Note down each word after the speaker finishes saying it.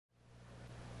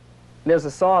There's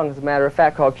a song, as a matter of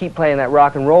fact, called Keep Playing That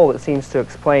Rock and Roll that seems to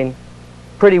explain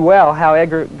pretty well how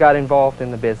Edgar got involved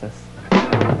in the business.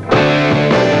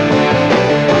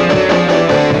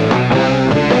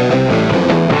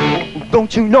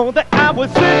 Don't you know that I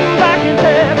was sitting back in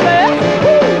Texas?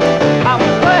 I was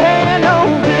playing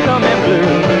on rhythm and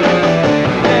blues,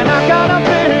 and I got a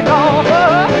big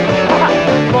offer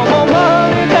for more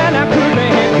money than I could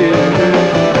make it.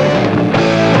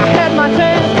 I had my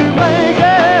chance to make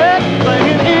it,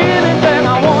 playing anything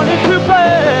I wanted to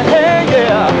play,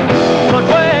 yeah. But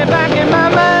way back in my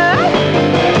mind,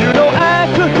 you know I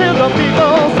could hear the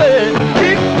people say,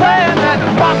 keep playing that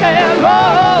rock and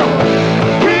roll,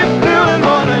 keep doing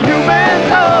what you've been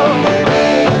told.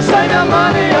 Save your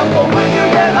money up for when you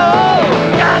get old.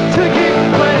 Got to keep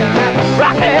playing that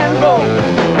rock and roll.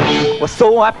 Well,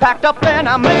 so I packed up and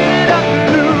I made it up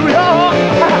to New York.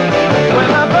 When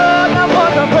I heard I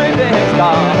was a crazy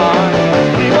star,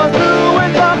 he was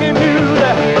doing talking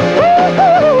music,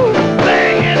 woo-hoo,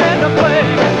 singing and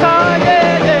playing guitar,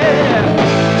 yeah,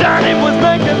 yeah. Johnny was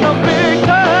making a big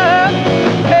turn,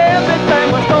 everything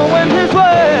was going his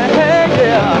way,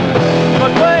 yeah.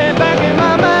 But way back in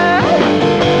my mind,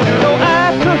 you know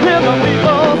I could hear the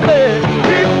people say,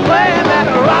 keep playing that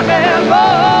rock and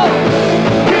roll,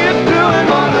 keep doing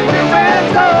what you've been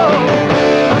told.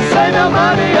 Save your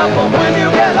money up for when you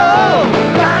get old.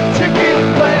 Got to keep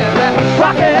playing that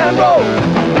rock and roll.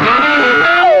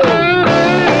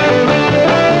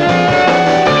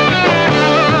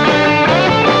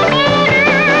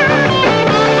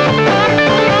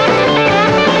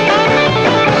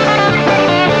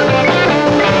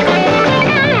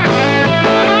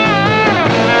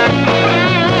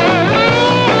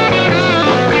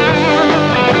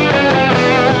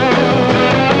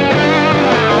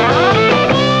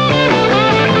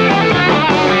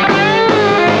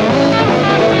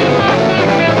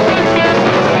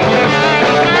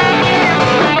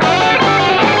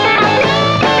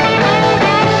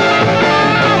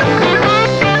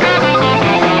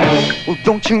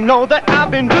 Don't you know that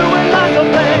I've been doing lots of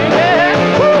things, yeah?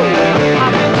 Woo!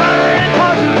 I've been trying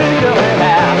hard to figure it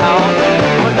out,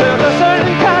 but there's a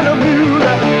certain kind of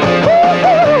music,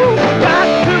 woo-hoo, got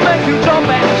to make you jump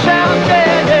and shout,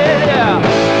 yeah, yeah,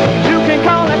 yeah. You can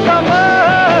call it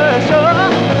commercial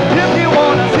if you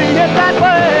want to see it that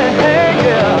way,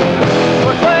 yeah.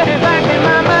 But way back in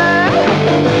my mind,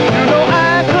 you know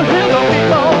I could hear the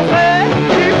people say,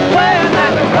 keep playing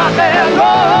that rock and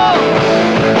roll,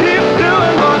 keep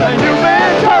doing what you've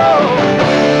been told.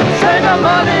 Save your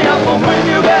money up for when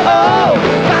you get old.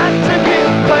 Got to keep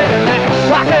playing that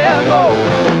rock and roll.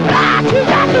 You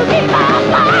got to keep on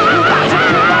playing. You got to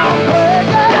keep on playing.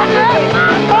 You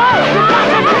got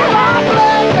to keep on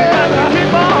playing. You got to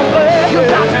keep on playing. You got to keep on playing. You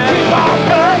got to keep on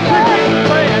playing. Keep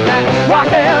playing that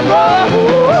rock and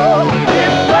roll.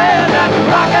 Keep playing that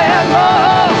rock and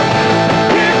roll.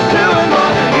 Keep doing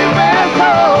what you've been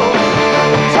told.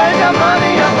 Save your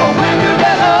money up for when you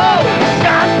get old.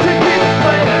 Got to keep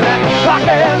playing that rock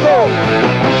and roll.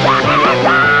 Rock and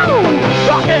roll.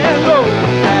 Rock and roll.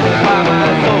 Satisfy my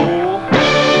soul.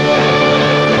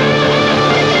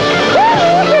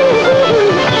 Yeah, yeah, yeah, yeah,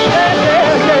 yeah.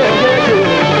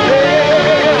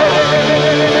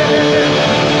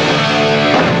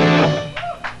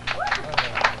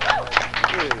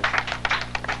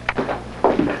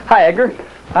 Hi, Edgar.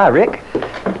 Hi, Rick.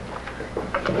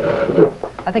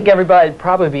 I think everybody'd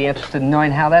probably be interested in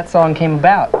knowing how that song came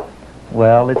about.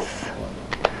 Well, it's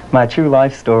my true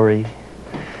life story,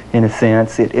 in a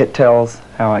sense. It tells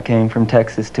how I came from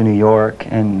Texas to New York,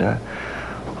 and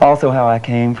also how I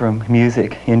came from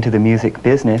music into the music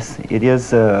business. It is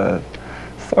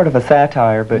sort of a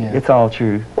satire, but Yeah. it's all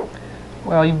true.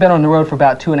 Well, you've been on the road for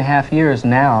about 2.5 years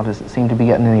now. Does it seem to be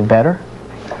getting any better?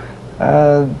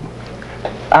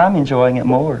 I'm enjoying it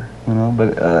more, you know,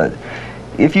 but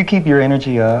if you keep your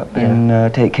energy up Yeah.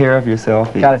 and take care of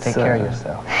yourself, Got to it's, take care of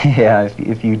yourself. Yeah,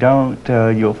 if you don't,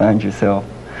 you'll find yourself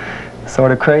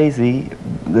sort of crazy.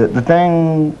 The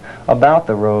thing about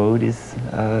the road is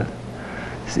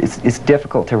it's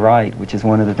difficult to write, which is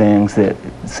one of the things that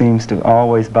seems to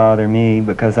always bother me,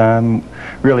 because I'm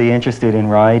really interested in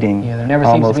writing. Yeah, there never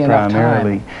seems to be enough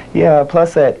time. Yeah,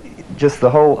 plus that just the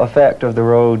whole effect of the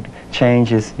road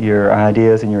changes your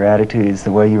ideas and your attitudes,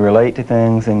 the way you relate to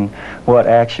things and what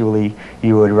actually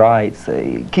you would write.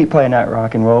 Say, Keep Playing That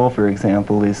Rock and Roll, for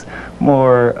example, is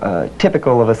more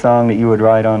typical of a song that you would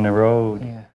write on the road.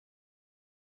 Yeah.